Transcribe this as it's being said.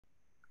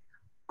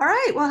All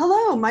right, well,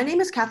 hello. My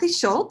name is Kathy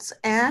Schultz,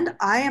 and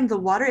I am the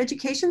Water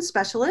Education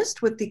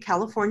Specialist with the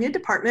California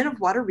Department of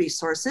Water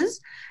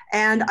Resources.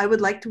 And I would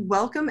like to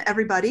welcome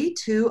everybody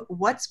to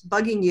What's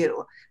Bugging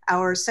You,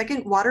 our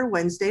second Water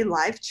Wednesday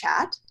live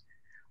chat.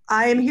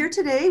 I am here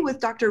today with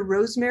Dr.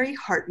 Rosemary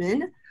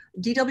Hartman,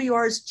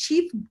 DWR's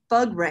Chief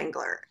Bug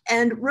Wrangler.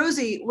 And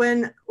Rosie,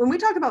 when we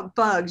talk about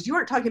bugs, you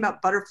aren't talking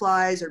about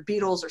butterflies or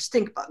beetles or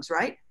stink bugs,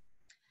 right?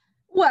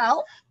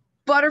 Well,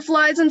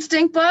 butterflies and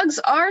stink bugs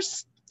are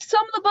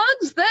some of the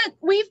bugs that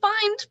we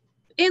find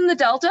in the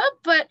Delta,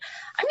 but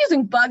I'm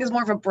using bug as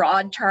more of a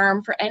broad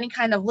term for any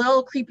kind of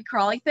little creepy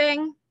crawly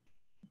thing.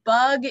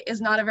 Bug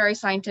is not a very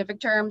scientific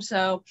term,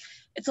 so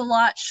it's a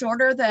lot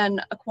shorter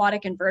than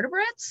aquatic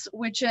invertebrates,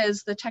 which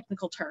is the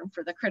technical term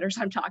for the critters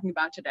I'm talking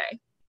about today.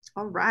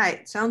 All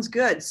right, sounds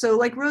good. So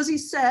like Rosie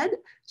said,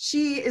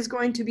 she is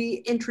going to be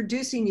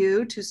introducing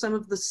you to some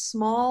of the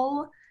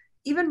small,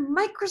 even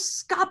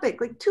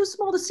microscopic, like too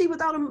small to see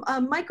without a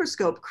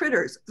microscope,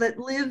 critters that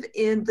live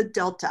in the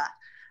Delta.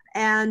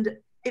 And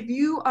if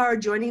you are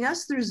joining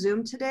us through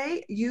Zoom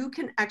today, you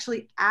can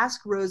actually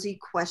ask Rosie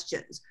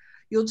questions.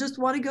 You'll just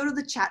want to go to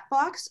the chat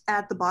box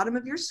at the bottom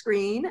of your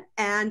screen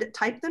and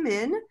type them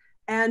in,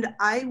 and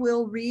I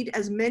will read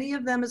as many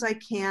of them as I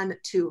can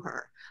to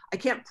her. I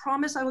can't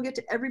promise I will get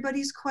to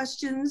everybody's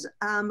questions,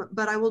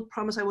 but I will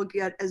promise I will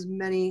get as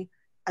many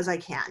as I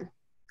can.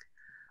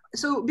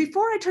 So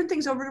before I turn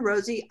things over to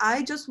Rosie,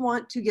 I just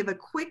want to give a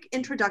quick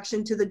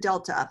introduction to the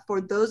Delta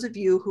for those of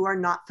you who are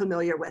not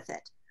familiar with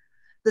it.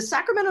 The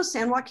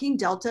Sacramento-San Joaquin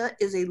Delta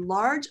is a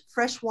large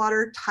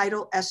freshwater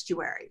tidal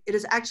estuary. It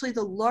is actually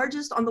the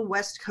largest on the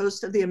west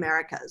coast of the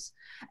Americas.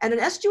 And an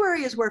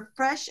estuary is where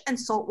fresh and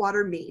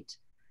saltwater meet.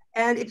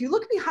 And if you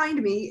look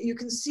behind me, you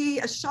can see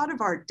a shot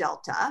of our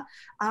Delta,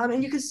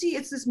 and you can see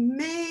it's this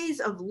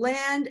maze of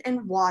land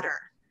and water.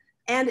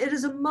 And it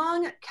is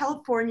among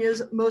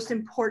California's most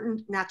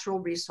important natural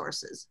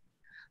resources.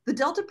 The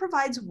Delta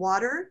provides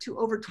water to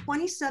over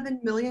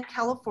 27 million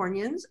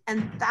Californians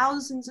and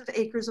thousands of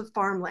acres of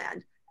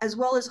farmland, as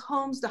well as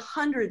homes to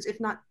hundreds, if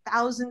not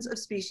thousands, of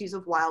species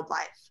of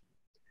wildlife.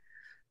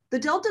 The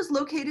Delta is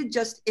located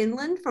just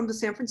inland from the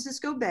San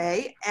Francisco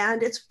Bay,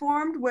 and it's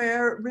formed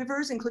where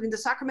rivers, including the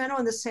Sacramento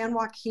and the San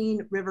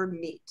Joaquin River,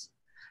 meet.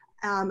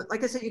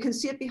 Like I said, you can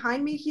see it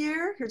behind me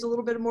here. Here's a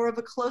little bit more of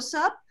a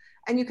close-up.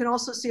 And you can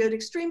also see an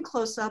extreme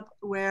close-up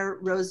where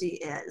Rosie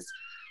is.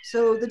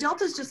 So the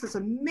Delta is just this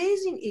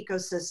amazing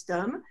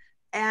ecosystem.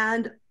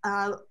 And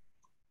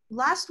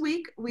last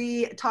week,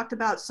 we talked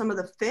about some of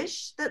the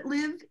fish that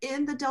live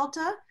in the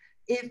Delta.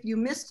 If you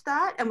missed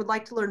that and would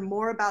like to learn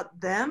more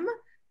about them,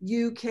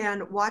 you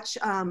can watch,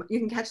 you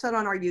can catch that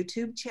on our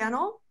YouTube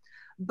channel.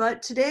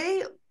 But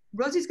today,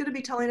 Rosie's gonna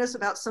be telling us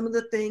about some of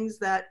the things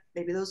that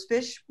maybe those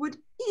fish would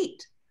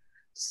eat.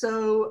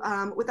 So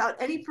without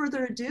any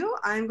further ado,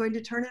 I'm going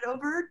to turn it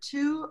over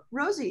to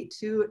Rosie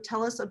to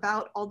tell us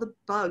about all the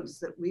bugs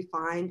that we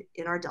find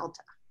in our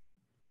Delta.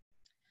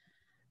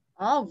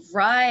 All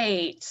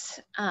right,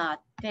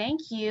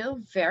 thank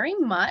you very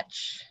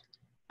much.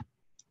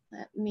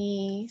 Let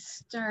me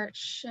start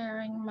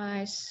sharing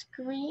my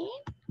screen,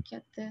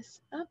 get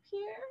this up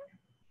here.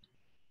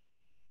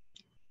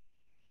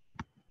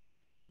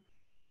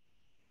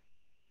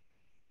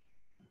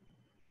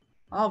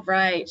 All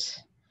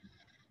right.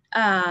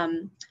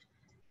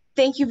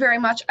 Thank you very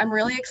much. I'm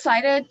really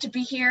excited to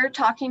be here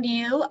talking to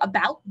you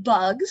about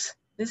bugs.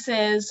 This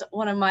is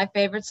one of my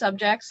favorite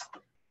subjects.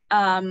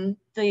 The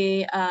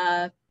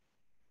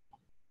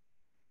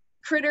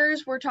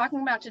critters we're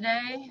talking about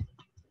today,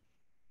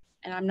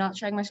 and I'm not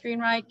sharing my screen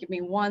right. Give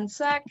me one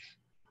sec.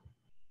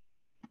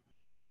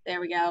 There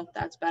we go.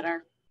 That's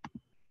better.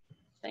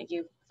 Thank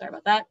you. Sorry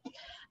about that.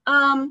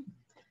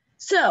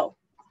 So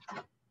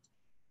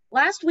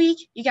last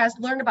week, you guys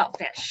learned about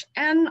fish,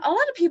 and a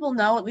lot of people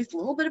know at least a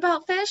little bit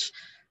about fish.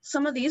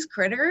 Some of these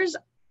critters,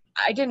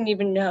 I didn't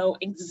even know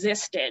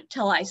existed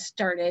till I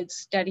started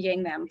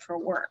studying them for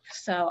work.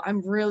 So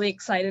I'm really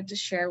excited to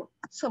share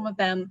some of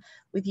them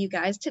with you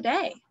guys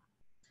today.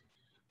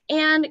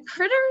 And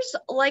critters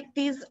like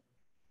these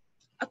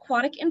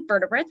aquatic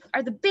invertebrates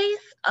are the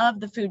base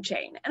of the food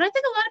chain. And I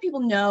think a lot of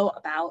people know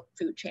about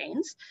food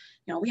chains.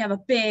 You know, we have a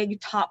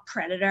big top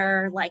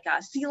predator like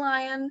a sea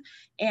lion,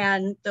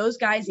 and those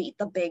guys eat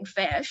the big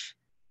fish.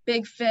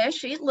 Big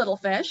fish eat little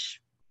fish.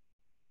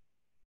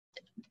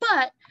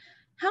 But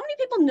how many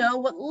people know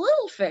what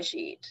little fish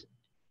eat?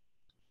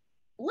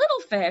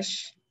 Little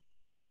fish,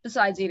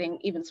 besides eating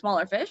even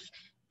smaller fish,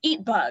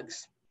 eat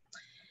bugs.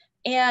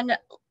 And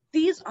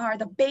these are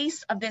the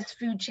base of this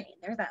food chain.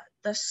 They're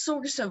the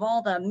source of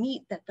all the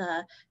meat that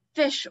the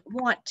fish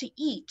want to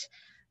eat.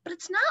 But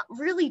it's not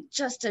really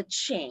just a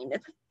chain.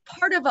 It's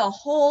part of a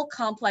whole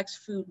complex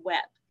food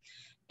web.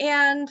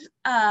 And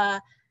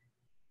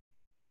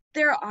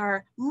there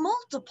are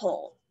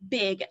multiple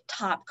big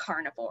top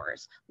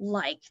carnivores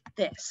like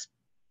this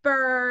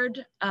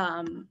bird.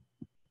 One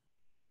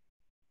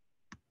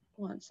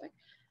sec.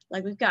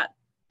 Like we've got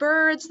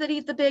birds that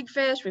eat the big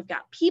fish. We've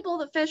got people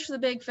that fish for the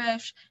big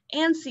fish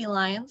and sea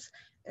lions.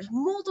 There's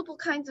multiple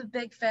kinds of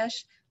big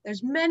fish.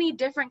 There's many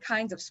different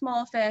kinds of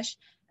small fish,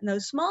 and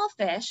those small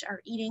fish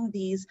are eating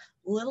these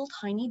little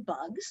tiny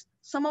bugs,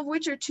 some of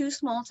which are too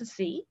small to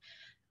see.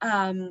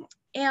 And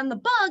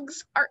the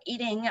bugs are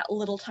eating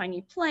little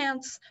tiny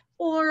plants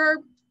or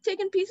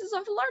taking pieces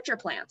off larger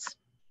plants.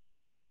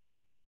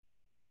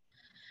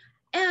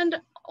 And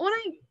when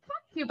I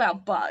talk to you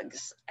about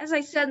bugs, as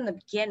I said in the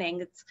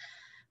beginning, it's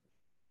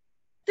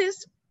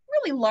this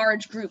really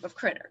large group of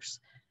critters.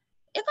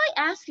 If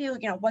I ask you,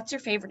 what's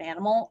your favorite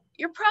animal,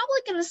 you're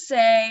probably going to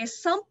say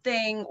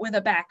something with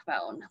a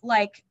backbone,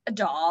 like a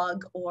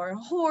dog or a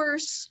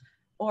horse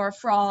or a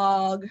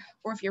frog,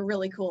 or if you're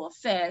really cool, a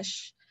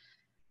fish.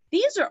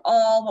 These are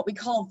all what we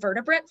call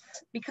vertebrates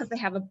because they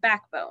have a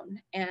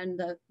backbone, and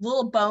the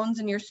little bones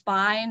in your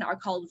spine are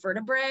called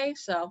vertebrae.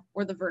 So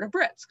we're the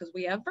vertebrates because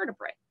we have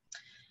vertebrae.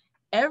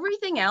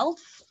 Everything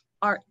else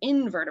are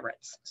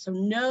invertebrates, so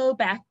no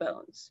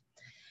backbones.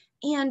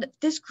 And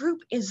this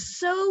group is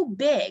so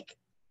big,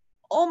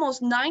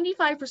 almost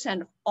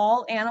 95% of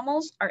all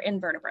animals are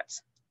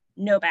invertebrates,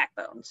 no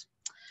backbones.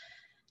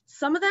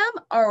 Some of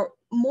them are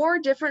more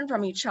different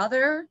from each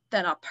other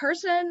than a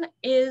person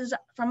is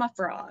from a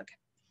frog.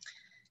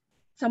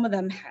 Some of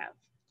them have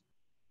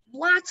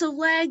lots of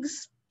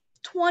legs,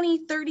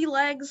 20, 30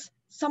 legs.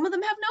 Some of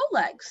them have no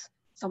legs.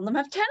 Some of them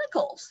have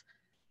tentacles.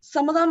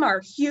 Some of them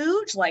are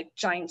huge, like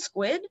giant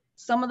squid.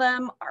 Some of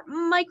them are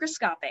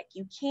microscopic.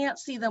 You can't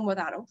see them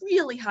without a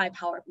really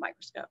high-powered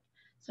microscope.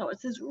 So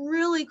it's this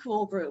really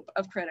cool group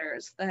of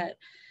critters that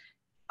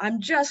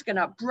I'm just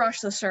gonna brush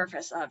the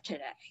surface of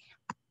today.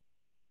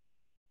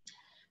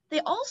 They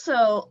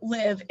also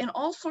live in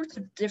all sorts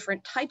of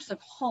different types of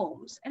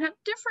homes and have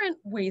different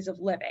ways of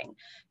living,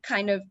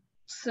 kind of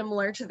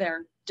similar to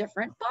their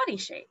different body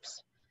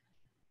shapes.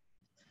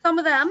 Some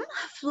of them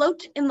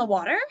float in the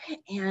water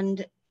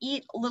and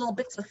eat little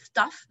bits of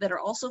stuff that are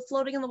also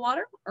floating in the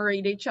water or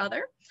eat each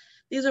other.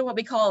 These are what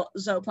we call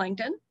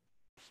zooplankton.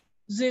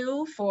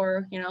 Zoo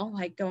for,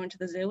 like going to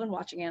the zoo and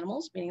watching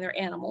animals, meaning they're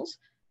animals.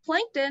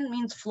 Plankton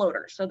means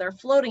floaters, so they're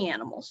floating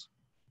animals.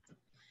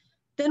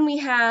 Then we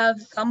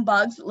have some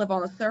bugs that live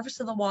on the surface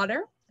of the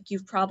water. Like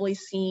you've probably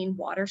seen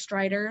water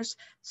striders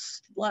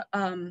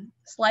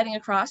sliding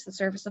across the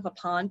surface of a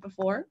pond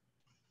before.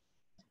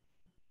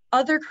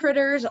 Other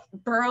critters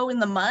burrow in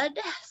the mud,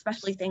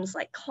 especially things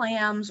like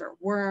clams or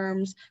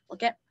worms. They'll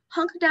get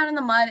hunkered down in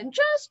the mud and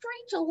just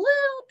reach a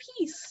little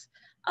piece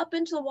up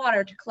into the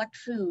water to collect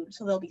food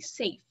so they'll be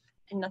safe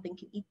and nothing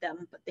can eat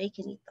them, but they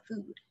can eat the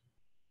food.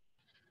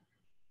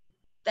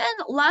 Then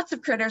lots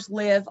of critters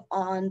live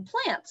on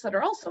plants that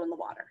are also in the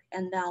water,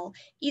 and they'll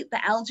eat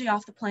the algae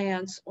off the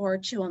plants or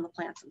chew on the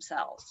plants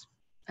themselves.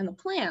 And the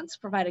plants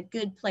provide a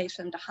good place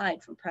for them to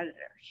hide from predators.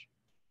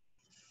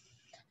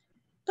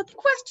 But the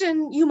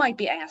question you might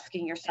be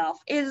asking yourself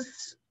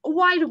is,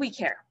 why do we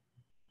care?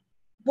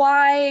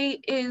 Why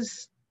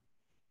is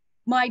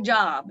my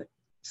job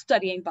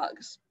studying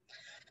bugs?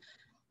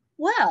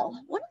 Well,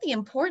 one of the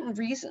important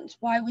reasons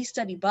why we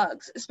study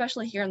bugs,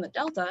 especially here in the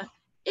Delta,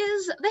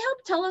 is they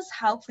help tell us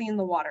how clean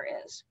the water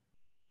is.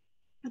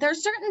 There are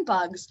certain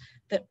bugs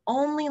that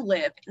only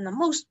live in the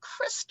most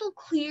crystal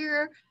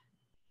clear,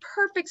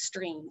 perfect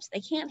streams. They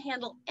can't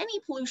handle any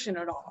pollution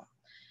at all.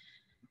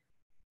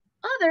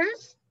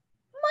 Others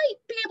might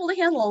be able to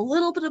handle a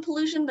little bit of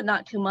pollution, but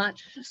not too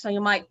much. So you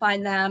might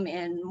find them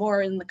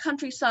more in the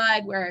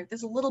countryside where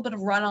there's a little bit of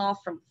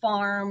runoff from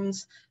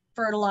farms,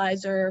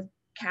 fertilizer,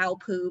 cow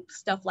poop,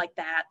 stuff like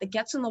that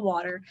gets in the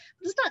water,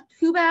 but it's not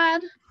too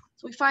bad.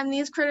 So we find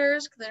these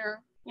critters,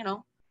 they're,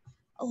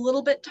 a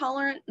little bit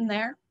tolerant in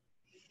there.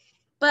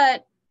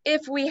 But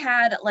if we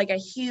had like a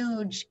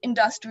huge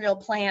industrial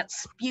plant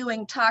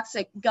spewing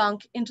toxic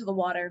gunk into the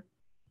water,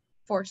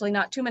 fortunately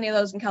not too many of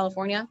those in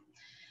California,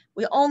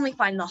 we only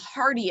find the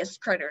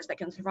hardiest critters that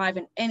can survive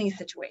in any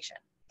situation.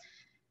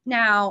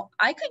 Now,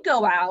 I could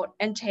go out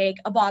and take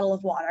a bottle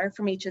of water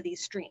from each of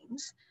these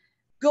streams,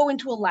 go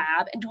into a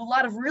lab and do a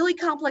lot of really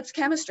complex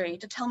chemistry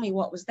to tell me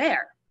what was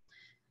there.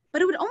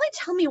 But it would only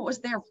tell me what was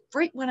there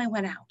right when I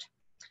went out.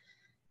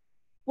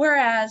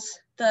 Whereas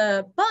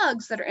the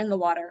bugs that are in the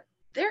water,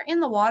 they're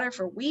in the water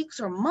for weeks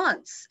or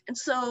months. And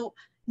so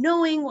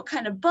knowing what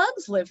kind of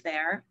bugs live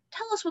there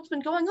tell us what's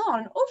been going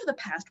on over the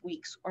past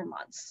weeks or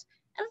months.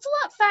 And it's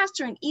a lot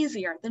faster and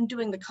easier than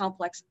doing the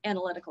complex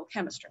analytical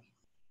chemistry.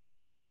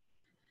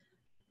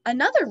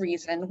 Another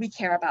reason we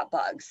care about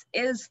bugs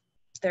is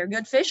they're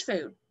good fish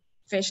food.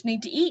 Fish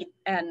need to eat,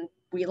 and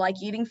we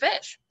like eating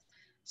fish.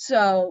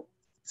 So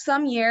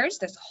some years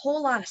there's a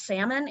whole lot of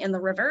salmon in the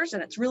rivers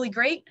and it's really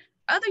great.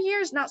 Other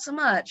years, not so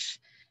much.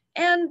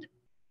 And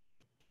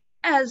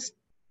as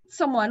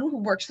someone who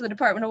works for the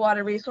Department of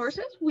Water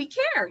Resources, we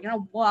care,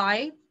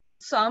 why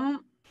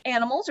some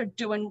animals are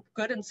doing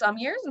good in some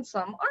years and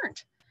some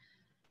aren't.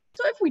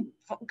 So if we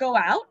go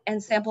out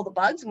and sample the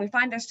bugs and we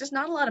find there's just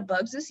not a lot of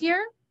bugs this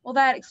year, well,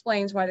 that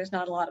explains why there's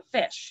not a lot of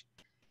fish.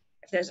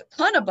 If there's a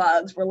ton of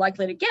bugs, we're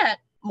likely to get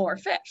more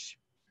fish.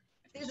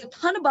 If there's a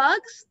ton of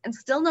bugs and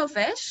still no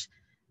fish,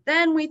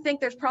 then we think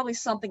there's probably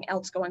something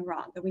else going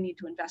wrong that we need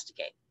to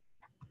investigate.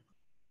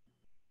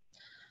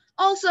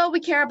 Also, we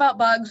care about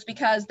bugs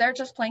because they're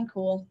just plain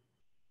cool.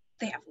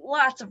 They have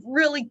lots of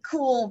really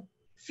cool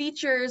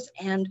features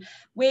and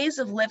ways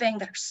of living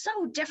that are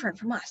so different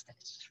from us that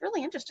it's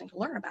really interesting to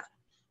learn about.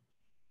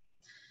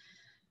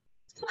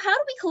 So how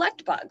do we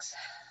collect bugs?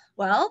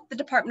 Well, the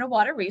Department of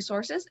Water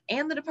Resources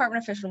and the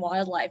Department of Fish and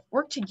Wildlife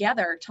work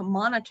together to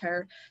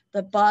monitor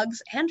the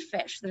bugs and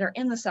fish that are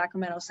in the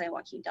Sacramento-San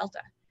Joaquin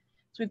Delta.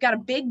 So we've got a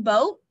big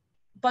boat,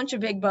 a bunch of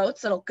big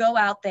boats that'll go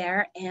out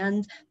there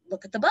and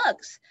look at the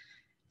bugs.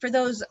 For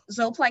those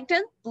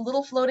zooplankton, the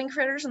little floating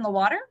critters in the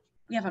water,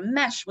 we have a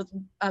net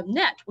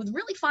with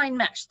really fine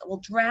mesh that will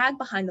drag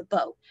behind the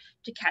boat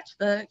to catch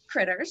the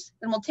critters.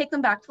 Then we'll take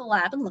them back to the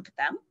lab and look at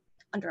them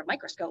under a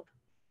microscope.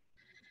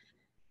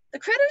 The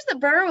critters that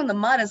burrow in the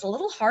mud is a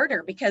little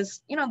harder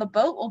because, you know, the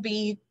boat will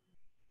be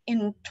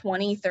in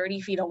 20,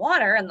 30 feet of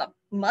water and the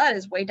mud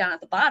is way down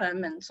at the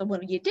bottom. And so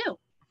what do? Well,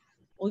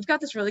 we've got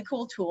this really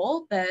cool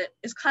tool that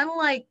is kind of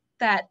like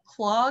that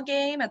claw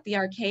game at the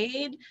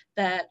arcade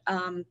that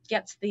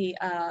gets the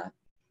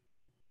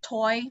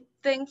toy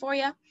thing for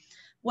you.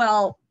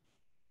 Well,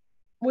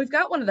 we've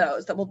got one of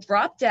those that will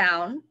drop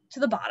down to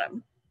the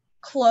bottom,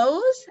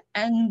 close,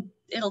 and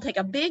it'll take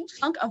a big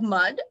chunk of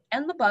mud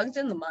and the bugs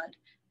in the mud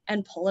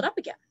and pull it up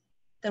again.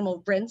 Then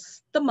we'll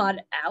rinse the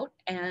mud out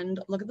and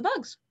look at the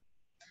bugs.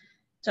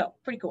 So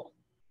pretty cool.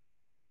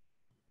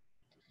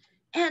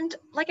 And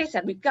like I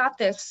said, we've got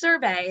this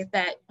survey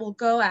that will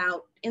go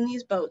out in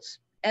these boats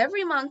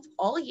every month,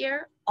 all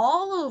year,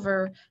 all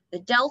over the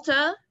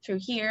Delta, through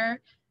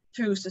here,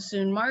 through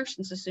Sassoon Marsh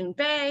and Sassoon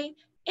Bay,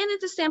 and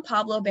into San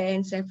Pablo Bay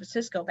and San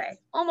Francisco Bay,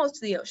 almost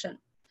to the ocean.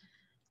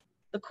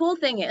 The cool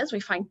thing is we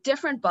find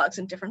different bugs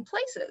in different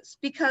places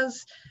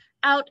because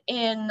out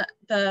in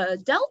the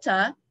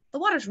Delta, the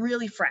water's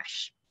really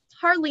fresh,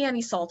 hardly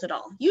any salt at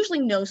all, usually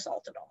no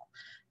salt at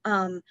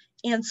all.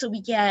 And so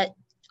we get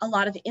a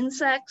lot of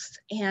insects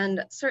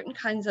and certain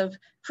kinds of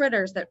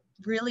critters that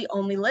really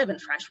only live in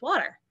fresh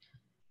water.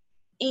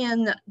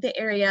 In the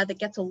area that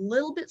gets a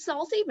little bit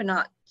salty, but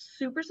not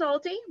super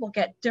salty, we'll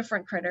get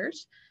different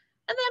critters.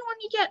 And then when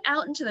you get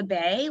out into the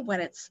bay,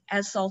 when it's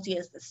as salty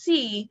as the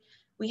sea,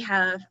 we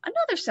have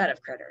another set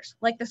of critters,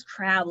 like this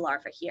crab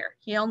larva here.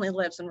 He only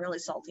lives in really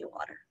salty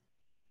water.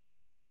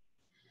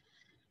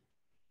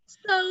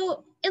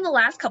 So in the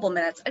last couple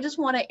minutes, I just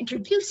want to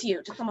introduce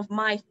you to some of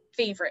my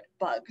favorite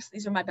bugs.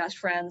 These are my best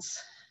friends.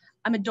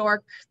 I'm a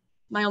dork.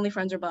 My only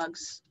friends are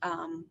bugs.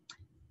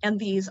 And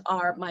these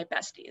are my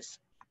besties.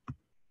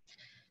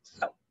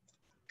 So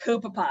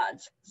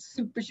copepods,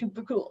 super,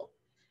 super cool.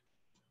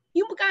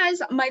 You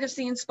guys might have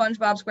seen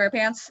SpongeBob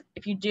SquarePants.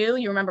 If you do,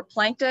 you remember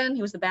Plankton.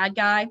 He was the bad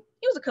guy.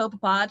 He was a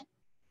copepod.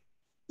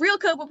 Real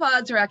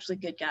copepods are actually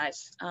good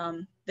guys.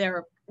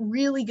 They're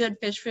really good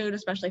fish food,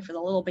 especially for the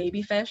little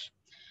baby fish.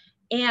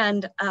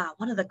 And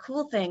one of the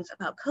cool things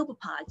about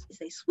copepods is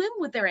they swim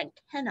with their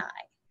antennae.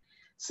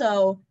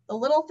 So the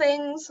little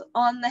things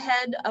on the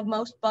head of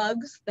most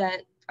bugs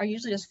that are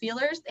usually just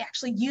feelers, they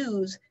actually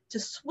use to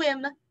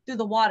swim through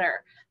the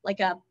water like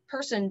a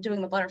person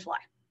doing the butterfly.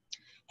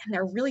 And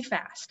they're really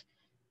fast.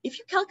 If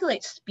you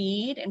calculate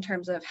speed in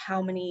terms of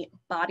how many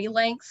body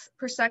lengths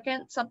per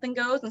second something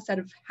goes instead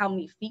of how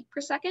many feet per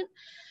second,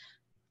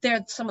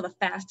 they're some of the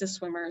fastest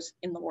swimmers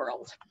in the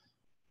world.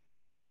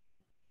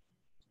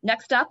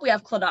 Next up, we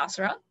have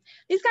Cladocera.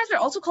 These guys are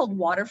also called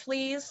water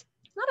fleas.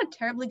 Not a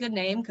terribly good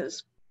name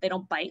because they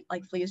don't bite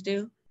like fleas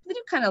do. They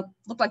do kind of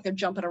look like they're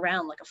jumping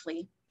around like a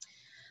flea.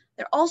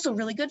 They're also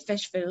really good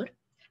fish food,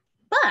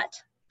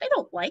 but they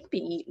don't like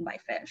being eaten by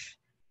fish.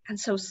 And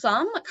so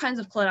some kinds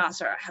of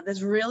Cladocera have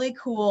this really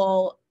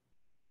cool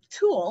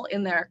tool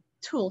in their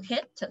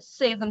toolkit to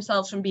save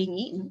themselves from being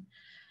eaten.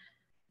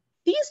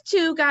 These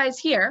two guys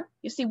here,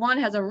 you see one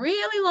has a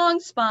really long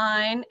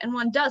spine and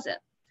one doesn't.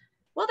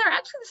 Well, they're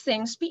actually the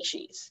same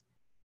species.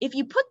 If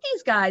you put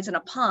these guys in a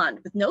pond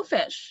with no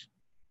fish,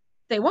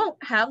 they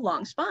won't have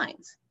long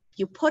spines. If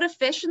you put a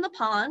fish in the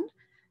pond,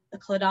 the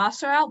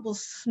Cladocera will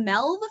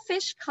smell the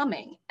fish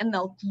coming and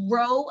they'll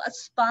grow a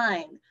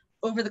spine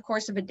over the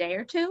course of a day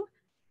or two.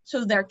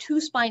 So they're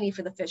too spiny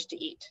for the fish to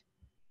eat.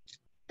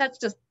 That's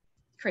just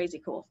crazy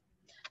cool.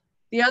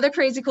 The other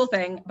crazy cool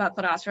thing about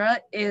Cladocera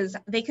is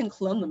they can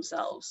clone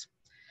themselves.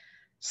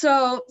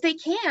 So they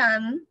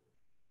can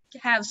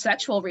have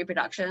sexual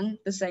reproduction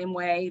the same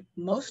way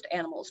most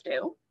animals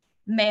do.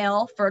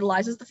 Male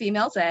fertilizes the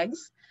female's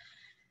eggs,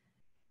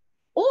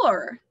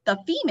 or the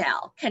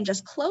female can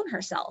just clone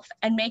herself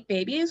and make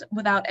babies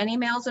without any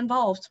males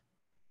involved.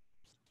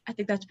 I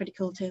think that's pretty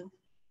cool too.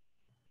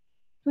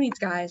 Who needs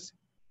guys?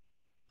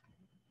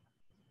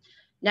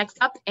 Next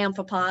up,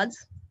 amphipods.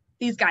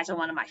 These guys are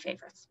one of my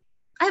favorites.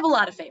 I have a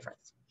lot of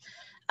favorites.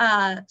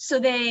 So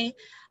they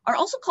are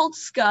also called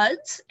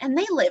scuds, and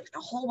they live in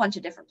a whole bunch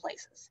of different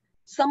places.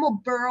 Some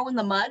will burrow in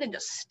the mud and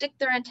just stick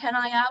their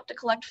antennae out to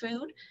collect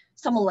food.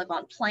 Some will live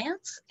on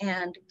plants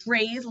and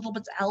graze little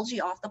bits of algae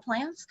off the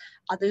plants.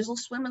 Others will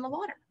swim in the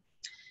water.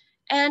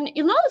 And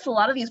you'll notice a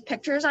lot of these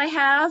pictures I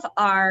have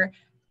are,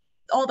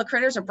 all the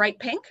critters are bright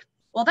pink.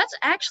 Well, that's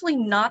actually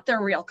not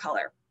their real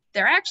color.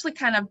 They're actually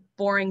kind of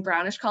boring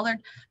brownish colored,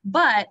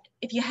 but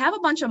if you have a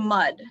bunch of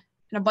mud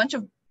and a bunch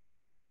of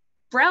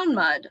brown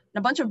mud and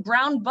a bunch of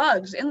brown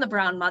bugs in the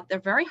brown mud, they're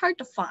very hard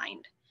to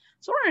find.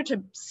 So in order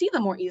to see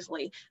them more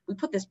easily, we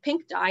put this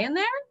pink dye in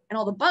there and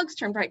all the bugs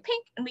turn bright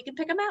pink and we can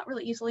pick them out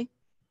really easily.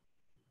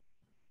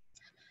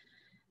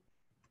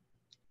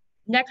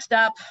 Next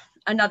up,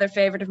 another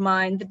favorite of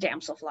mine, the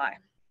damselfly.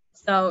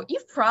 So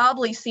you've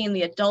probably seen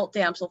the adult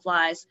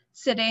damselflies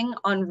sitting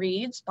on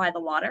reeds by the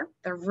water.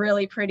 They're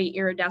really pretty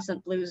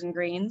iridescent blues and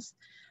greens.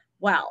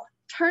 Well,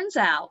 turns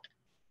out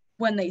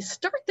when they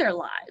start their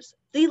lives,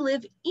 they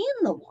live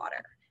in the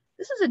water.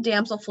 This is a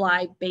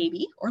damselfly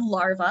baby, or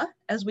larva,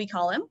 as we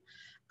call him.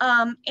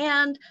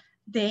 And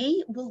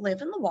they will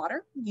live in the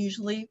water,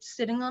 usually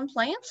sitting on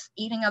plants,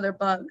 eating other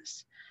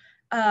bugs.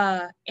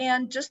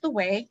 And just the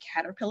way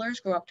caterpillars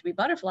grow up to be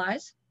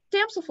butterflies,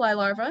 damselfly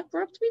larvae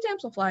grow up to be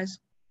damselflies.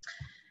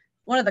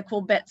 One of the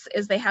cool bits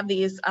is they have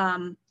these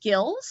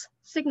gills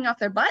sticking off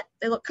their butt.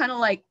 They look kind of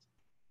like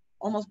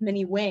almost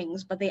mini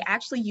wings, but they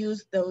actually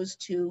use those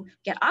to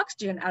get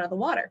oxygen out of the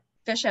water.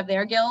 Fish have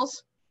their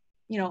gills,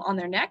 you know, on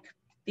their neck.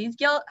 These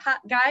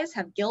guys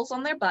have gills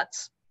on their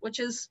butts, which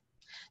is,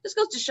 this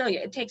goes to show you,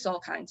 it takes all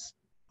kinds.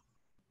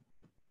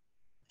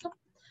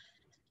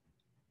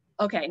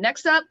 Okay,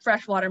 next up,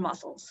 freshwater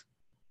mussels.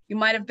 You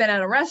might have been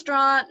at a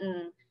restaurant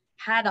and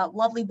had a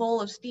lovely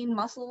bowl of steamed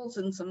mussels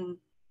and some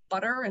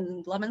butter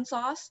and lemon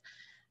sauce.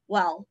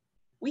 Well,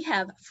 we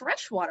have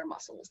freshwater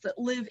mussels that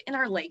live in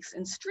our lakes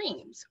and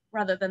streams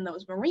rather than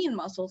those marine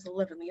mussels that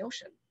live in the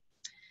ocean.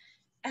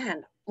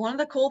 And one of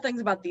the cool things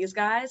about these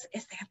guys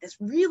is they have this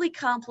really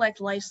complex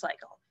life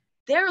cycle.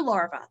 Their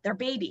larvae, their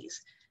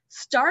babies,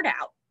 start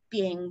out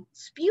being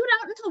spewed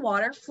out into the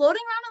water,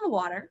 floating around in the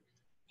water,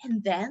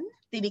 and then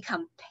they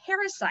become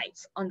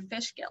parasites on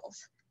fish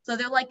gills. So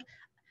they're like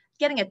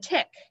getting a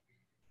tick,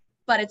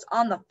 but it's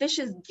on the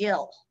fish's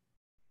gill.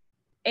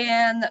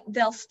 And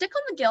they'll stick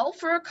on the gill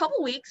for a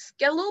couple weeks,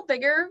 get a little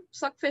bigger,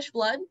 suck fish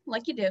blood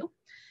like you do,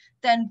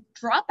 then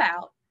drop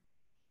out,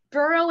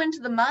 burrow into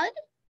the mud,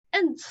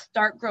 and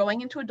start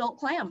growing into adult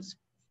clams.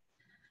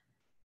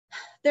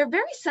 They're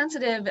very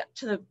sensitive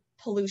to the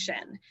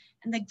pollution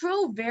and they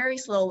grow very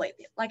slowly.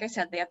 Like I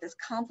said, they have this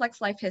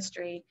complex life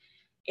history.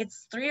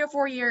 It's 3 or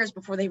 4 years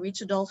before they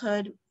reach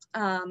adulthood.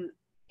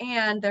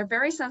 And they're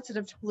very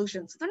sensitive to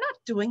pollution. So they're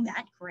not doing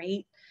that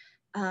great.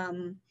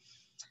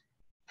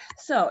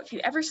 So if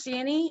you ever see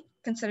any,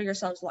 consider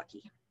yourselves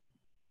lucky.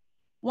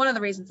 One of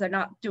the reasons they're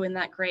not doing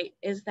that great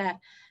is that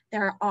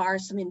there are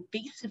some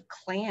invasive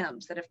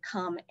clams that have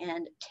come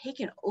and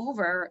taken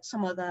over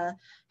some of the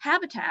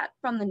habitat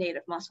from the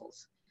native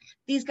mussels.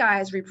 These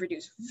guys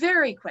reproduce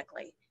very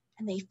quickly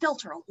and they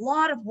filter a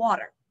lot of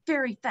water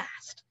very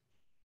fast.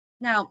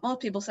 Now, most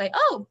people say,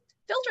 oh,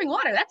 filtering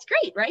water, that's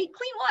great, right?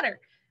 Clean water.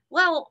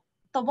 Well,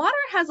 the water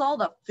has all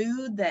the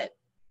food that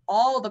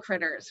all the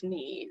critters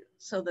need.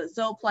 So the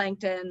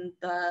zooplankton,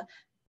 the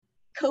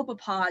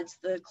copepods,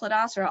 the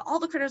cladocera, all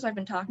the critters I've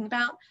been talking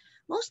about,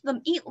 most of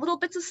them eat little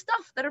bits of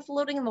stuff that are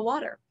floating in the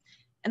water.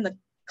 And the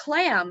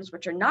clams,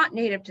 which are not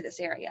native to this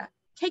area,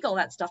 take all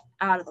that stuff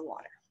out of the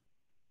water.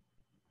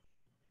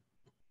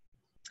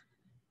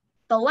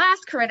 The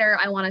last critter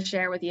I want to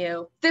share with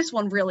you, this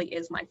one really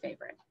is my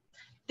favorite.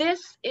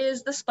 This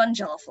is the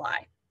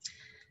spongillafly.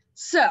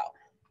 So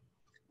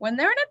when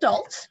they're an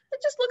adult, it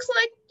just looks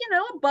like, you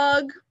know, a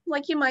bug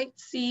like you might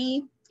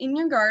see in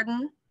your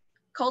garden,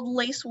 called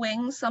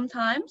lacewings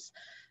sometimes.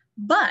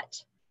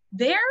 But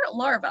their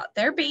larvae,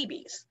 their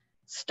babies,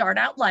 start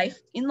out life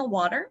in the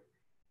water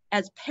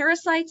as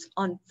parasites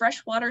on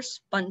freshwater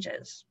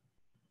sponges.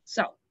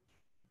 So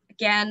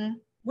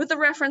again, with a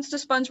reference to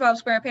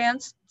SpongeBob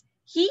SquarePants,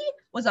 he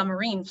was a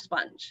marine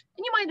sponge.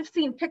 And you might have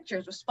seen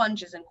pictures of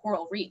sponges in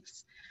coral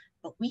reefs,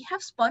 but we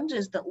have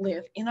sponges that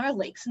live in our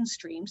lakes and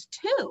streams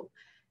too.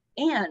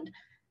 And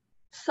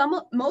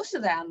most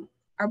of them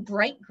are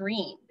bright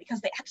green because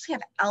they actually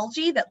have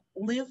algae that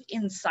live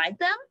inside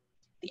them.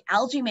 The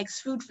algae makes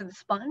food for the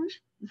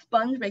sponge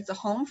makes a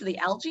home for the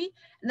algae,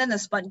 and then the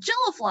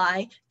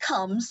spongillafly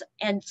comes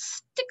and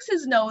sticks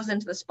his nose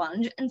into the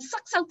sponge and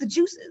sucks out the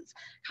juices,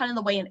 kind of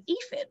the way an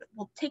aphid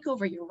will take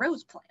over your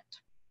rose plant.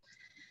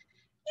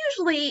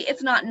 Usually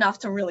it's not enough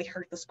to really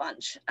hurt the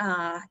sponge.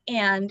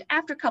 And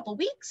after a couple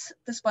weeks,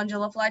 the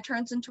spongillafly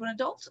turns into an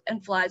adult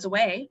and flies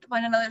away to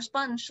find another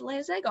sponge to lay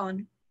his egg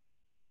on.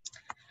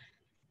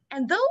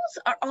 And those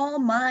are all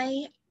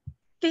my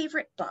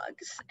favorite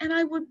bugs. And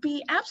I would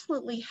be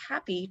absolutely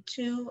happy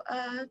to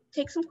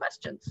take some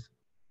questions.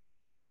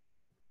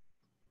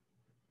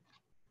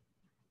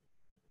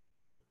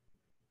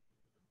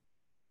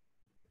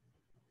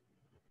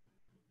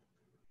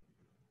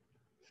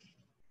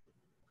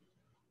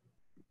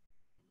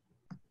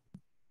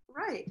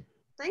 Right.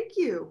 Thank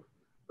you,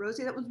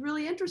 Rosie. That was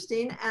really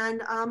interesting.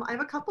 And I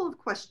have a couple of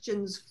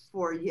questions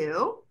for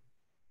you.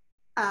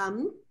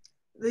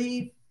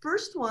 The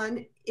first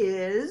one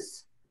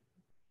is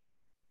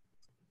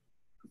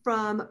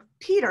from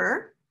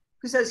Peter,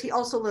 who says he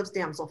also loves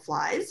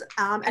damselflies.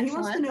 And he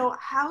wants to know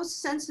how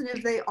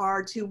sensitive they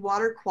are to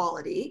water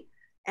quality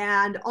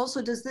And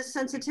also, does this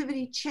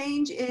sensitivity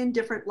change in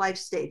different life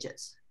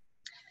stages?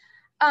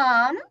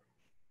 Um,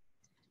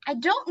 I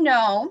don't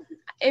know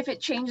if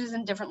it changes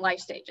in different life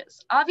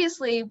stages.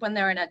 Obviously, when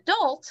they're an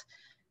adult,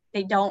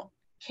 they don't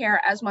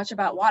care as much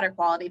about water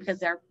quality because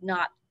they're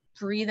not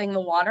breathing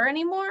the water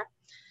anymore.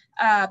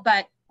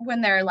 But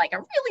when they're like a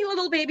really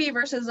little baby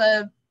versus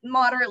a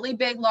moderately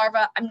big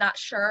larva, I'm not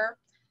sure.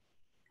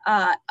 In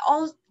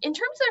terms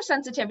of their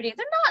sensitivity,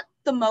 they're not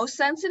the most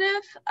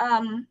sensitive.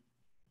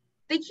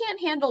 They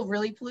can't handle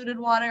really polluted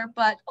water,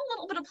 but a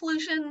little bit of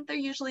pollution, they're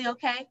usually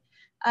okay.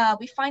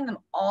 We find them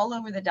all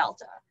over the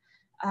Delta.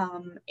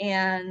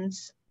 And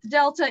the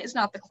Delta is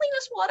not the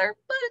cleanest water,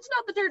 but it's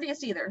not the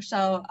dirtiest either.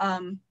 So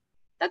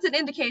that's an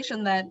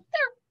indication that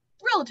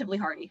they're relatively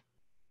hardy.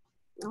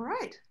 All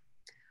right.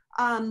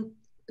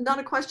 Not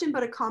a question,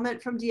 but a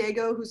comment from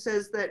Diego, who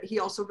says that he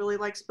also really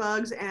likes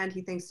bugs and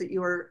he thinks that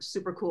you are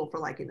super cool for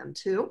liking them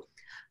too.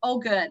 Oh,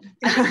 good.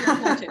 I think you're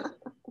cool too.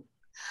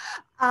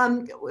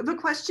 We have a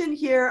question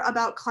here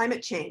about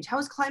climate change. How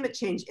is climate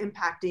change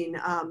impacting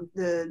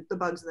the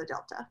bugs in the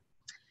Delta?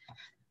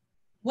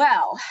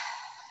 Well,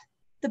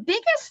 the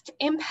biggest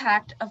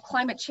impact of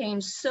climate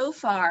change so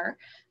far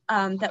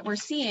that we're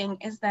seeing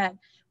is that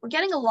we're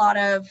getting a lot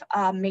of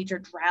major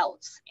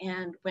droughts.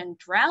 And when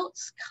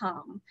droughts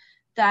come,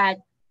 that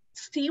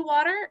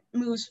seawater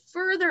moves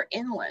further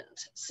inland.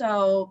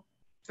 So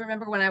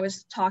remember when I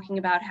was talking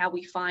about how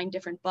we find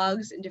different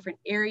bugs in different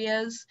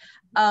areas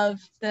of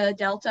the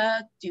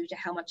Delta due to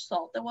how much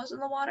salt there was in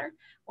the water?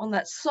 When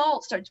that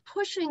salt starts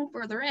pushing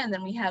further in,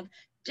 then we have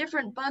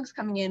different bugs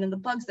coming in, and the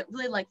bugs that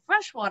really like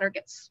fresh water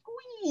get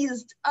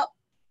squeezed up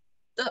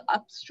the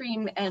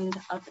upstream end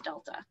of the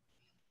Delta.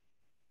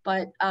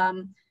 But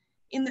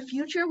in the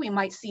future, we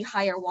might see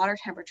higher water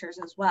temperatures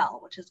as well,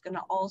 which is going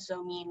to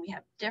also mean we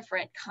have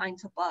different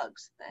kinds of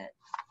bugs that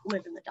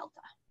live in the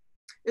Delta.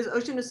 Is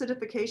ocean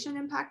acidification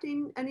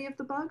impacting any of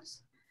the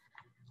bugs?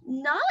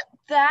 Not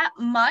that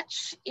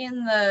much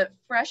in the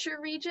fresher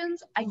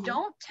regions. I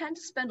don't tend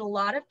to spend a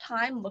lot of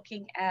time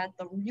looking at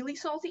the really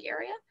salty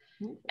area.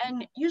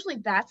 And usually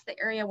that's the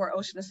area where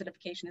ocean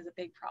acidification is a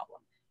big problem.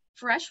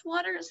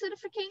 Freshwater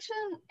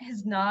acidification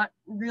is not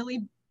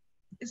really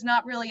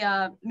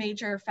a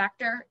major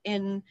factor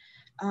in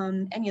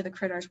any of the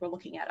critters we're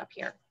looking at up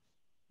here.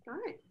 All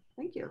right,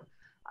 thank you.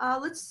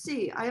 Let's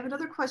see, I have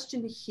another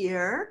question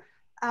here.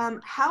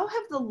 How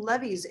have the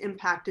levees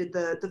impacted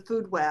the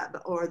food web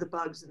or the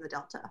bugs in the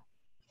Delta?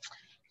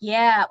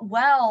 Yeah,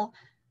 well,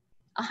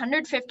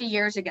 150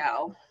 years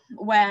ago,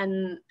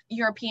 when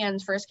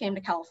Europeans first came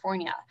to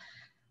California,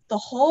 the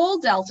whole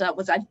Delta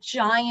was a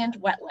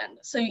giant wetland.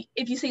 So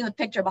if you see in the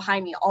picture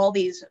behind me, all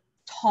these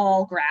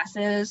tall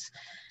grasses,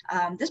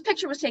 this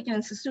picture was taken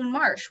in Sassoon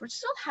Marsh, which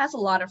still has a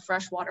lot of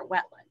freshwater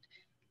wetland.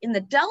 In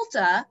the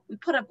Delta, we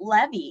put up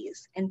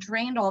levees and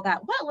drained all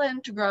that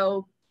wetland to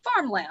grow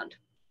farmland,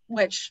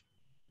 which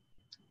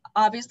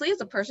obviously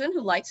as a person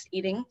who likes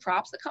eating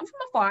crops that come from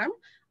a farm,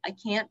 I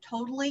can't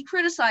totally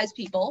criticize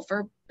people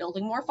for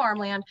building more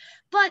farmland,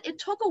 but it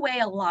took away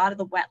a lot of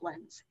the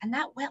wetlands, and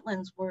that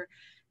wetlands were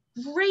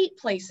great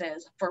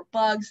places for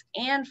bugs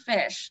and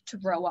fish to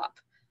grow up.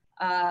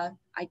 I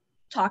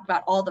talk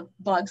about all the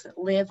bugs that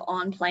live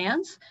on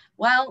plants.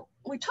 Well,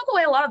 we took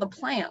away a lot of the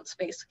plants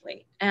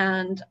basically,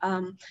 and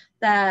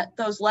that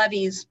those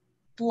levees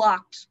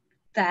blocked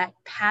that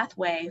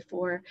pathway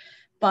for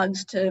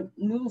bugs to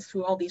move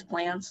through all these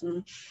plants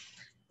and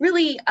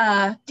really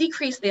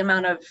decrease the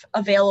amount of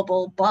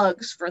available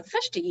bugs for the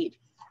fish to eat.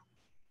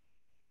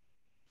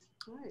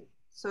 All right.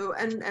 So,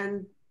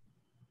 and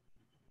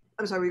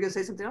I'm sorry, were you going to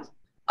say something else?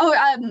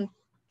 Oh,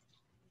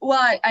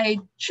 well, I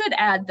should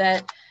add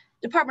that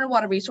Department of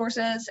Water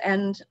Resources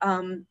and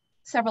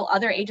several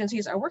other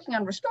agencies are working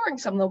on restoring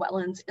some of the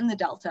wetlands in the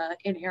Delta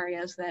in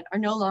areas that are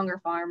no longer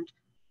farmed,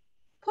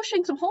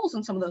 pushing some holes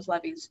in some of those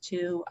levees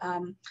to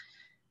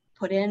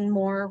put in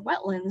more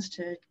wetlands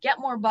to get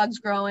more bugs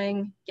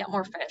growing, get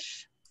more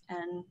fish,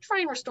 and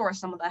try and restore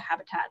some of the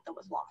habitat that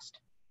was lost.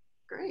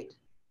 Great.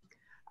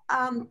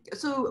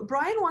 So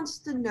Brian wants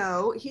to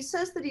know, he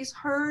says that he's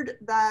heard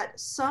that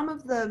some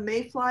of the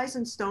mayflies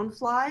and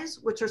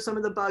stoneflies, which are some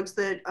of the bugs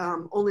that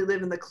only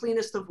live in the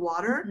cleanest of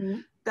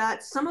water,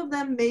 that some of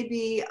them may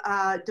be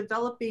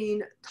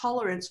developing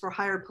tolerance for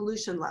higher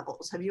pollution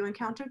levels. Have you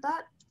encountered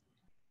that?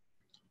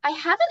 I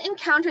haven't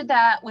encountered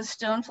that with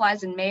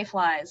stoneflies and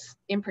mayflies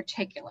in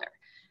particular.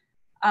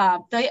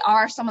 They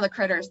are some of the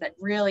critters that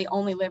really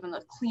only live in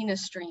the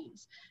cleanest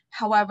streams.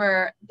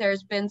 However,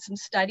 there's been some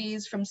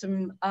studies from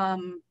some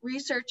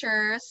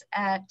researchers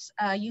at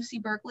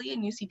UC Berkeley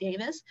and UC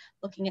Davis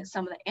looking at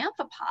some of the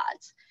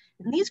amphipods.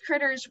 And these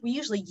critters we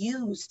usually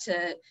use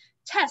to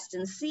test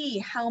and see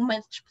how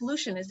much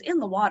pollution is in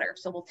the water.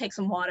 So we'll take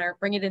some water,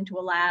 bring it into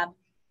a lab,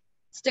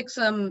 stick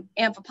some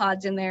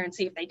amphipods in there and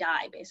see if they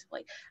die,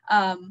 basically.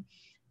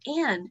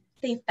 And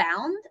they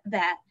found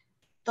that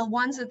the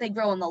ones that they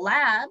grow in the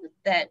lab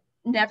that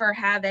never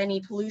have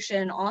any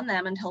pollution on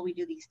them until we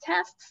do these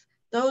tests,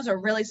 those are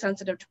really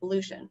sensitive to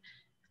pollution.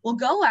 We'll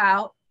go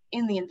out,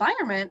 in the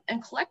environment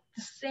and collect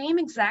the same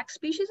exact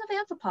species of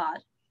amphipod.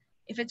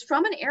 If it's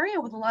from an area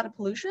with a lot of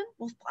pollution,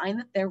 we'll find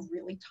that they're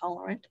really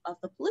tolerant of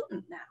the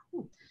pollutant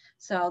now.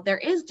 So there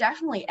is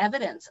definitely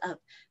evidence of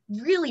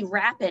really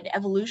rapid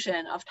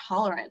evolution of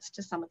tolerance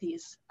to some of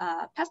these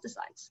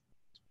pesticides.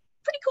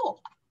 Pretty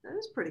cool. That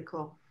is pretty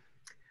cool.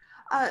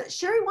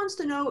 Sherry wants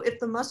to know if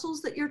the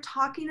mussels that you're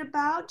talking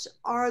about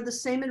are the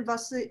same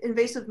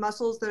invasive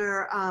mussels that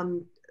are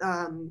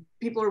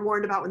people are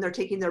warned about when they're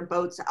taking their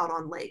boats out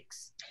on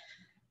lakes.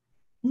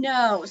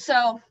 No,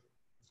 so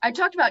I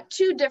talked about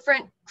two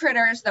different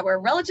critters that were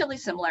relatively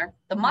similar,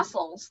 the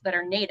mussels that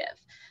are native.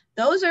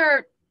 Those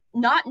are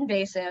not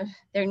invasive.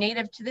 They're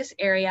native to this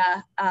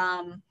area.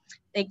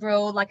 They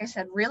grow, like I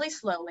said, really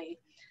slowly.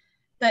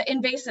 The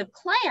invasive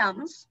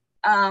clams,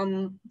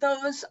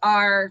 those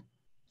are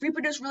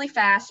reproduce really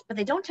fast, but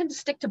they don't tend to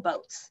stick to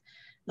boats.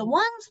 The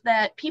ones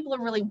that people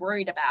are really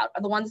worried about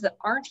are the ones that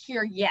aren't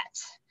here yet.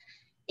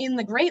 In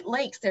the Great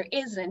Lakes, there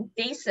is an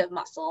invasive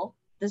mussel,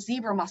 the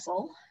zebra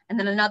mussel, and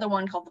then another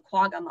one called the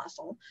quagga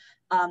mussel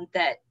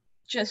that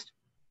just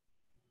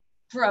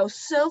grow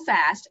so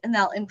fast, and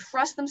they'll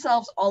encrust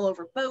themselves all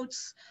over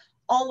boats,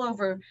 all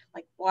over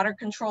like water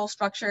control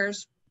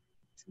structures,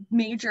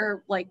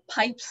 major like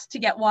pipes to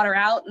get water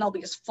out, and they'll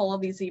be just full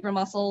of these zebra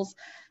mussels.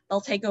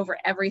 They'll take over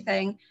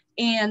everything.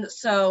 And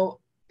so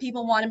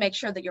people want to make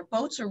sure that your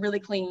boats are really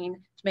clean,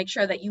 to make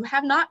sure that you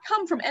have not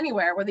come from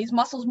anywhere where these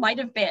mussels might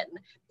have been,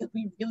 because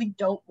we really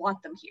don't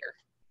want them here.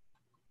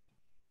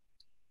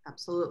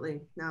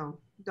 Absolutely. No,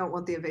 don't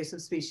want the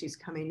invasive species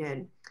coming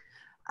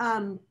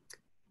in.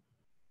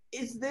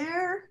 Is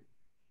there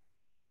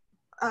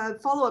a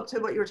follow-up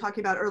to what you were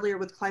talking about earlier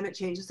with climate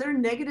change? Is there a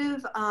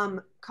negative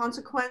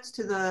consequence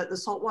to the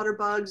saltwater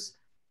bugs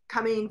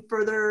coming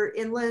further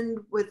inland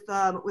with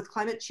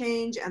climate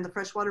change and the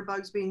freshwater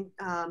bugs being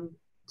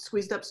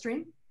squeezed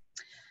upstream?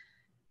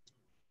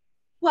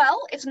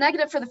 Well, it's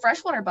negative for the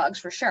freshwater bugs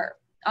for sure.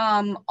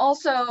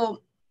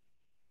 Also,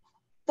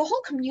 the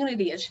whole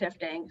community is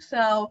shifting.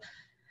 So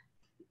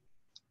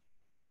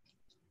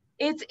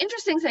it's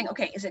interesting saying,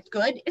 okay, is it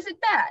good? Is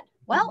it bad?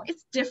 Well,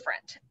 it's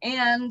different.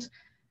 And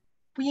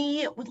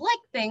we would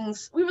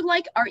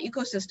like our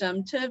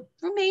ecosystem to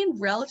remain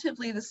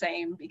relatively the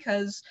same,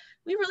 because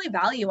we really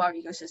value our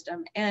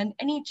ecosystem, and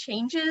any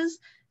changes,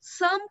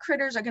 some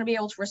critters are going to be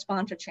able to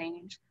respond to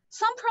change.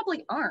 Some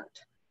probably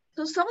aren't.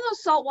 So some of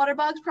those saltwater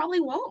bugs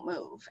probably won't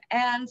move,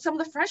 and some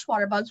of the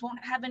freshwater bugs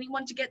won't have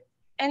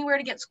anywhere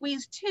to get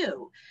squeezed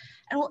to,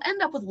 and we'll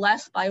end up with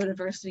less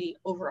biodiversity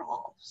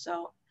overall.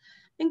 So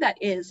I think that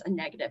is a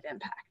negative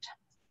impact.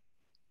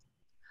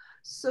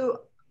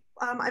 So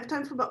I have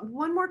time for about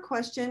one more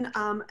question,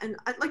 and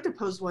I'd like to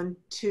pose one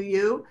to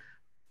you.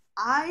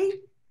 I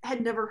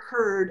had never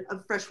heard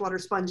of freshwater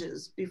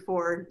sponges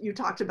before you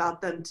talked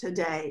about them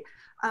today.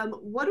 Can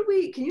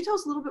you tell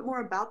us a little bit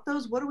more about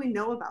those? What do we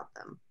know about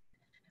them?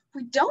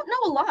 We don't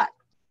know a lot.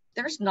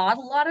 There's not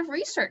a lot of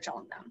research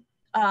on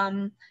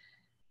them.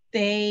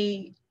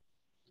 They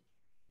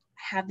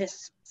have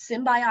this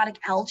symbiotic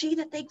algae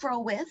that they grow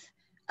with.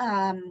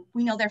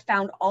 We know they're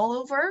found all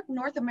over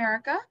North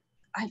America.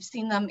 I've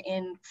seen them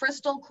in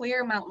crystal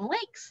clear mountain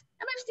lakes,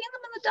 and I've seen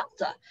them in the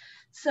Delta.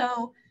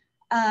 So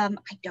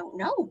I don't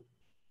know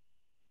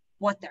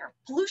what their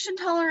pollution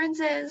tolerance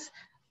is,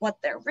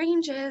 what their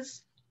range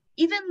is,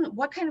 even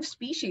what kind of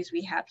species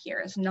we have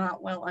here is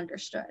not well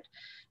understood.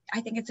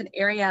 I think it's an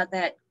area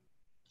that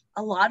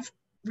a lot of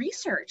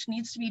research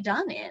needs to be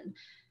done in.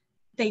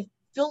 They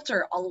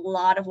filter a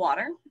lot of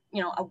water.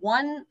 You know, a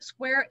 1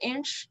 square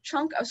inch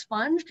chunk of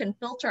sponge can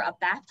filter a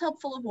bathtub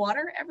full of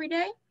water every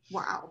day.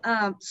 Wow.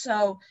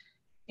 So,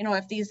 you know,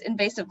 if these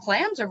invasive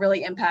clams are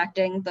really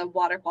impacting the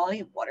water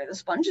quality, what are the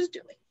sponges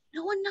doing?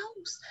 No one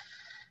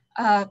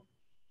knows.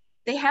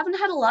 They haven't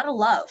had a lot of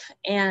love.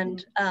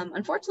 And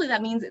unfortunately,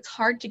 that means it's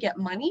hard to get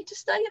money to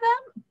study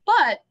them.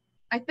 But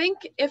I think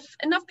if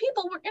enough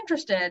people were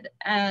interested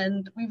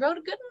and we wrote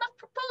a good enough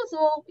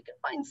proposal, we could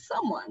find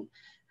someone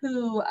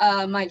who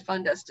might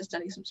fund us to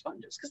study some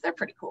sponges, because they're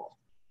pretty cool.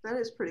 That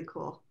is pretty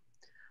cool.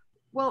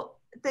 Well,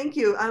 thank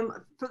you.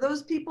 For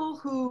those people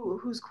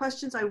whose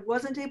questions I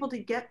wasn't able to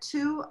get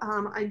to,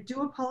 I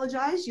do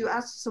apologize. You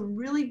asked some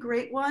really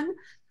great one.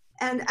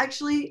 And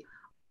actually,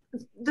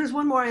 there's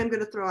one more I am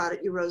going to throw out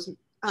at you, Rose.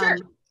 Sure.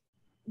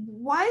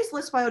 Why is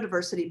less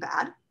biodiversity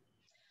bad?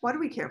 Why do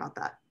we care about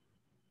that?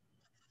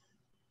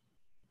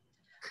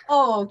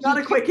 Oh, not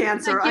a quick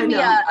answer. Give me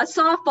a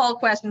softball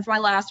question for my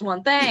last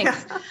one.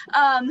 Thanks.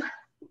 Yeah.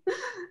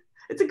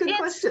 It's a good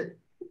question.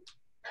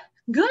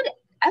 Good.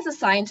 As a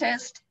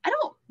scientist, I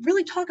don't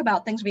really talk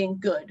about things being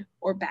good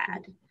or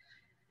bad.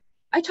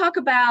 I talk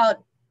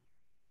about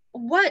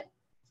what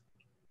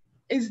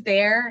is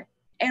there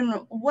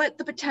and what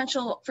the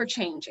potential for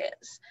change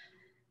is.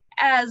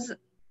 As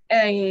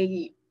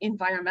an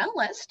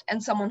environmentalist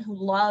and someone who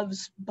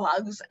loves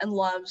bugs and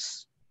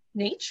loves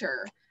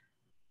nature,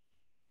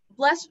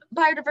 less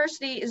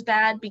biodiversity is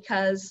bad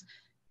because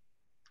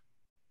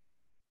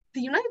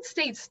the United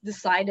States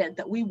decided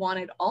that we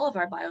wanted all of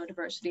our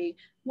biodiversity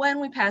when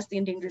we passed the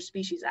Endangered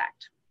Species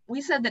Act.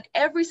 we said that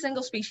every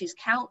single species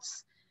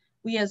counts.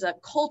 We as a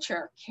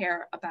culture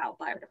care about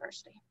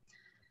biodiversity.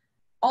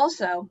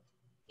 Also,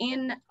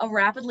 in a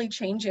rapidly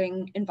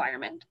changing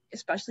environment,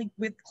 especially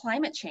with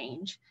climate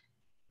change,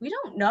 we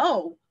don't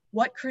know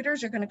what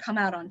critters are going to come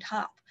out on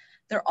top.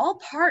 They're all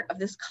part of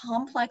this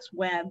complex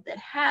web that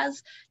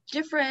has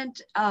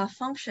different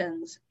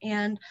functions,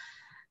 and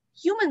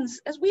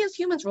we as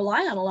humans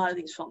rely on a lot of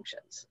these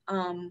functions.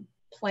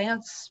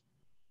 Plants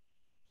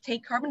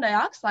take carbon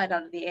dioxide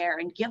out of the air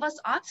and give us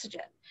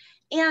oxygen.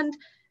 And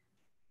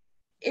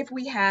if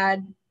we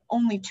had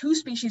only 2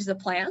 species of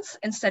plants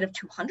instead of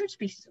 200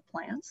 species of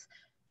plants,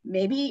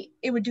 maybe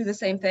it would do the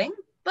same thing,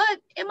 but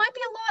it might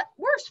be a lot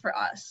worse for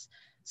us.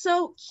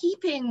 So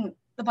keeping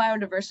the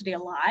biodiversity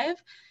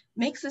alive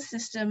makes the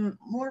system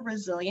more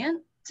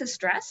resilient to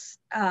stress.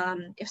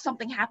 If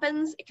something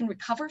happens, it can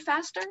recover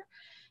faster,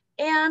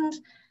 and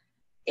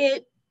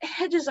it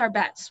hedges our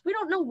bets. We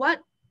don't know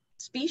what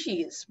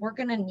species we're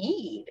going to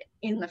need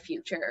in the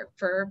future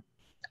for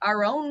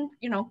our own,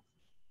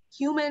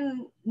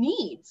 human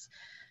needs.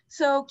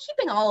 So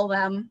keeping all of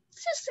them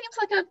just seems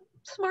like a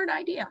smart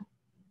idea.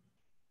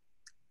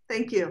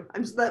 Thank you.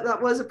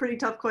 That was a pretty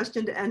tough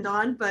question to end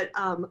on, but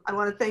I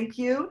want to thank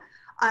you.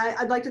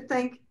 I'd like to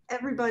thank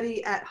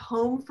everybody at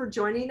home for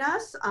joining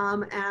us,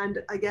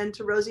 and again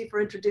to Rosie for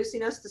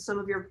introducing us to some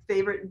of your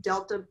favorite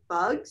Delta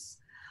bugs.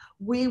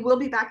 We will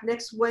be back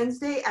next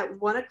Wednesday at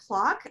 1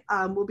 o'clock.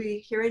 We'll be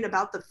hearing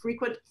about the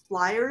frequent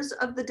flyers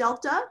of the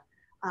Delta,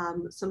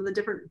 some of the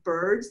different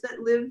birds that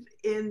live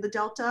in the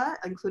Delta,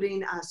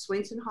 including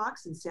Swainson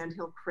hawks and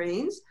sandhill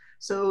cranes.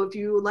 So if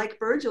you like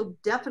birds, you'll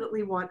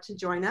definitely want to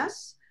join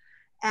us.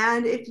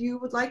 And if you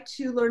would like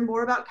to learn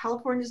more about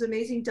California's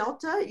amazing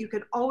Delta, you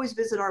can always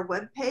visit our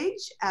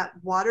webpage at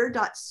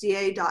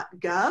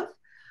water.ca.gov.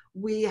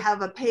 We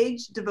have a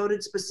page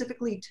devoted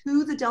specifically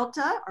to the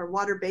Delta, our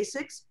Water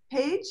Basics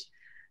page.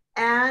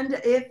 And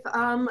if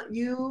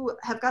you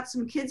have got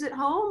some kids at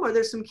home, or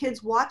there's some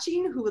kids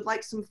watching who would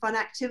like some fun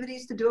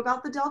activities to do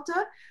about the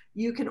Delta,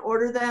 you can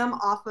order them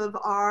off of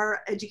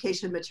our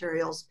education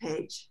materials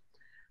page.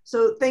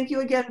 So thank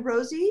you again,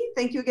 Rosie.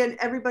 Thank you again,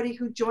 everybody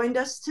who joined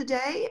us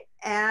today.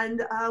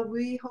 And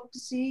we hope to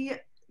see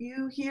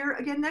you here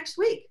again next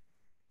week.